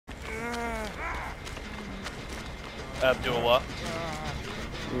Abdullah.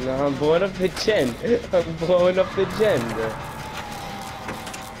 No, I'm blowing up the gen. I'm blowing up the gen.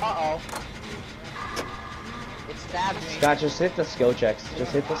 Uh-oh. It stabbed me. Scott, just hit the skill checks.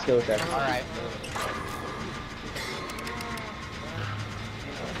 Just hit the skill checks. Alright.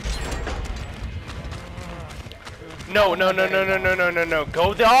 No.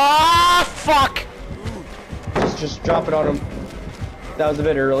 Go there. Ah, fuck! Just drop it on him. That was a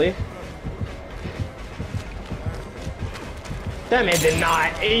bit early. That man did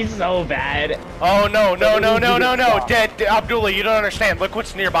not. He's so bad. Oh no. Dead. Abdullah, you don't understand. Look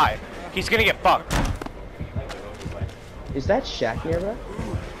what's nearby. He's gonna get fucked. Is that Shaq nearby?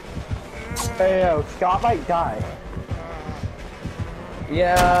 Hey, yo, Scott might die.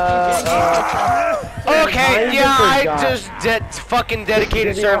 Yeah. Okay, yeah, I just fucking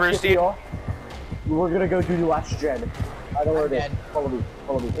dedicated servers, dude. We're gonna go do the last gen. I know where it is. Follow me.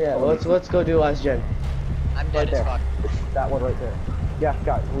 Yeah, let's go do last gen. I'm dead Right as fuck. That one right there. Yeah,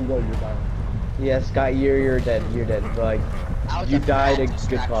 Scott, we know you're dying. Yeah, Scott, you're dead. You're dead. But like, you died a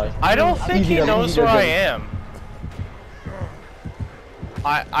good cause. I don't think he knows where I am.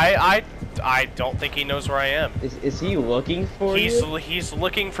 I don't think he knows where I am. Is he looking for you? He's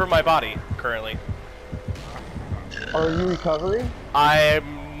looking for my body currently. Are you recovering?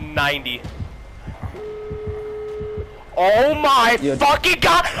 I'm 90. Oh my fucking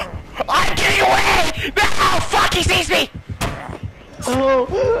god! I'm getting away! No! Fuck, he sees me! Oh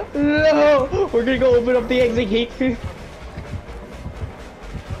no! We're gonna go open up the exit gate.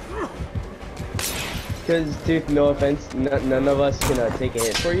 Because, dude, no offense, none of us can take a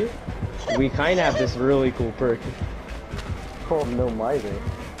hit for you. We kind of have this really cool perk. Oh, no Mither.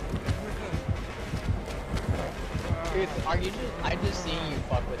 Dude, I'm just seeing you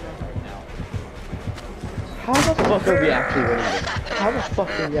fuck with him right now. How the fuck are we actually winning this? How the fuck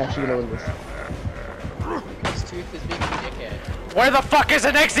are we actually gonna win this? This tooth is being a dickhead. Where the fuck is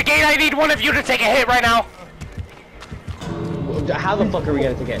an exit gate? I need one of you to take a hit right now! How the fuck are we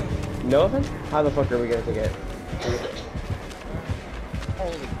gonna take it? No offense? How the fuck are we gonna take it?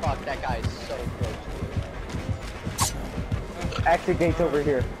 Holy fuck, that guy is so close. Exit gate's over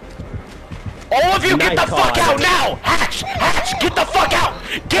here. All of you, Nice get the fuck call. out now! Hatch! Get the fuck out!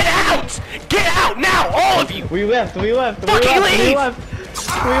 Get out! Get out now! All of you! We left! Fucking leave! We left!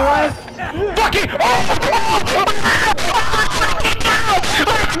 Fucking! Oh!